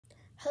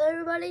Hello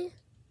everybody,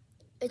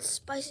 it's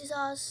Spicy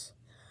Sauce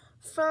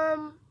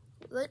from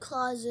the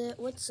closet.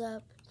 What's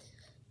up?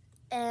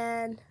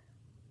 And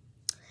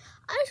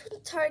I just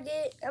went to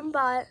Target and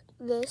bought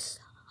this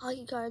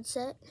hockey card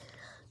set.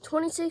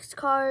 26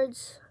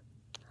 cards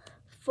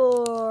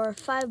for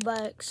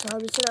 $5. So I'm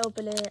just gonna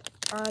open it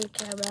on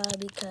camera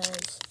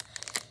because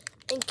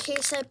in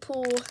case I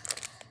pull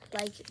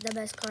like the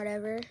best card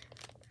ever.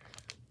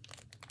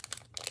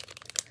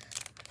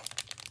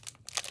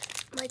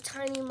 My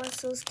tiny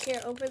muscles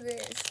can't open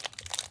this.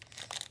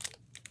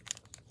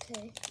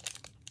 Okay.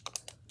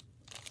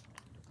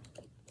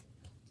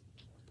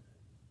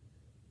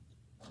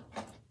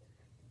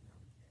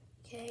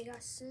 Okay, I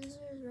got scissors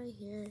right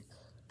here.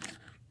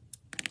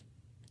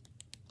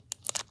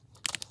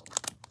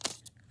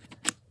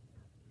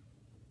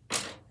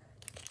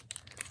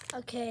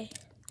 Okay,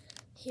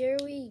 here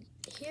we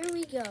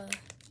go.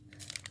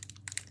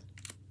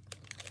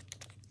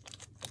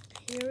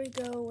 Here we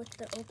go with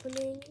the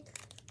opening.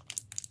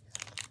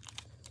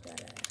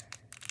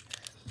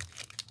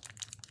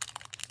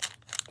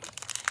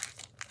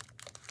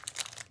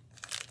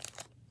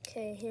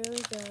 Okay, here we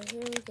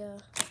go.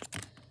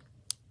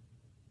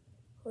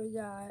 We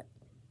got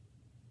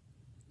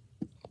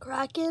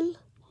Kraken,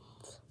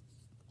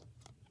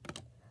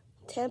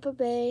 Tampa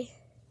Bay,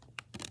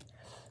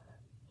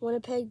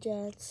 Winnipeg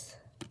Jets,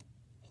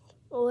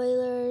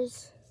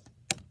 Oilers,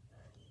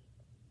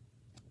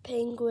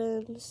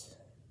 Penguins,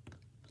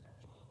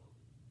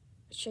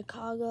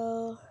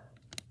 Chicago,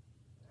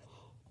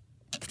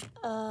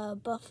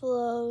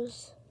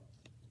 Buffaloes,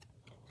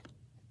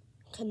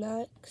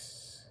 Canucks,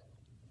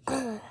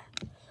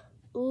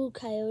 ooh,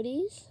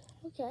 Coyotes.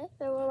 Okay,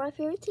 they're one of my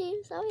favorite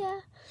teams. Oh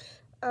yeah.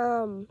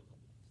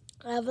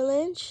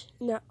 Avalanche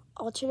in their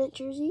alternate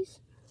jerseys.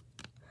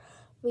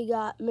 We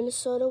got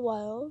Minnesota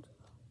Wild.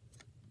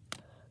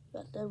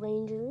 Got the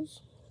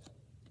Rangers.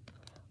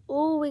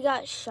 Ooh, we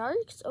got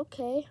Sharks.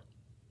 Okay.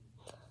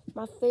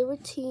 My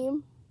favorite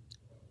team,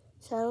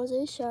 San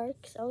Jose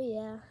Sharks. Oh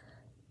yeah.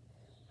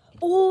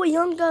 Oh,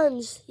 Young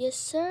Guns. Yes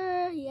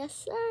sir.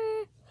 Yes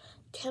sir.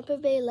 Tampa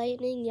Bay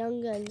Lightning,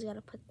 Young Guns.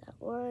 Gotta put that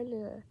one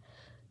in a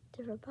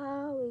different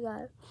pile. We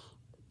got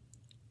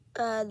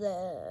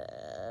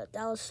the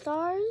Dallas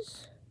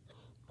Stars.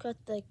 Got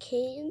the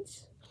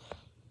Canes,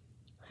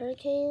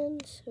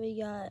 Hurricanes. We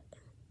got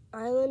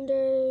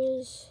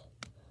Islanders,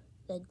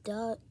 the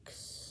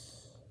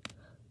Ducks,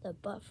 the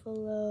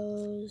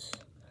Buffaloes.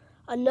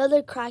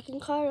 Another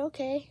Kraken card.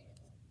 Okay.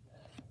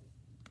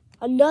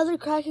 Another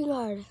Kraken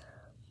card.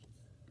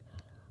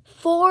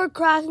 4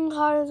 Kraken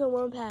cards in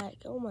one pack.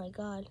 Oh my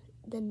god.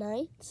 The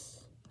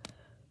Knights,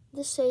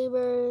 the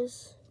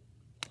Sabres,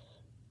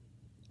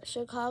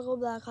 Chicago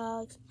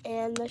Blackhawks,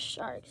 and the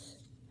Sharks.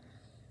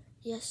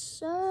 Yes,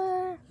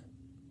 sir.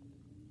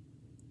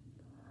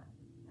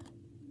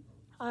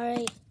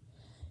 Alright.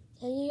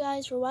 Thank you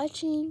guys for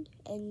watching,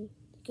 and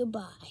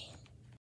goodbye.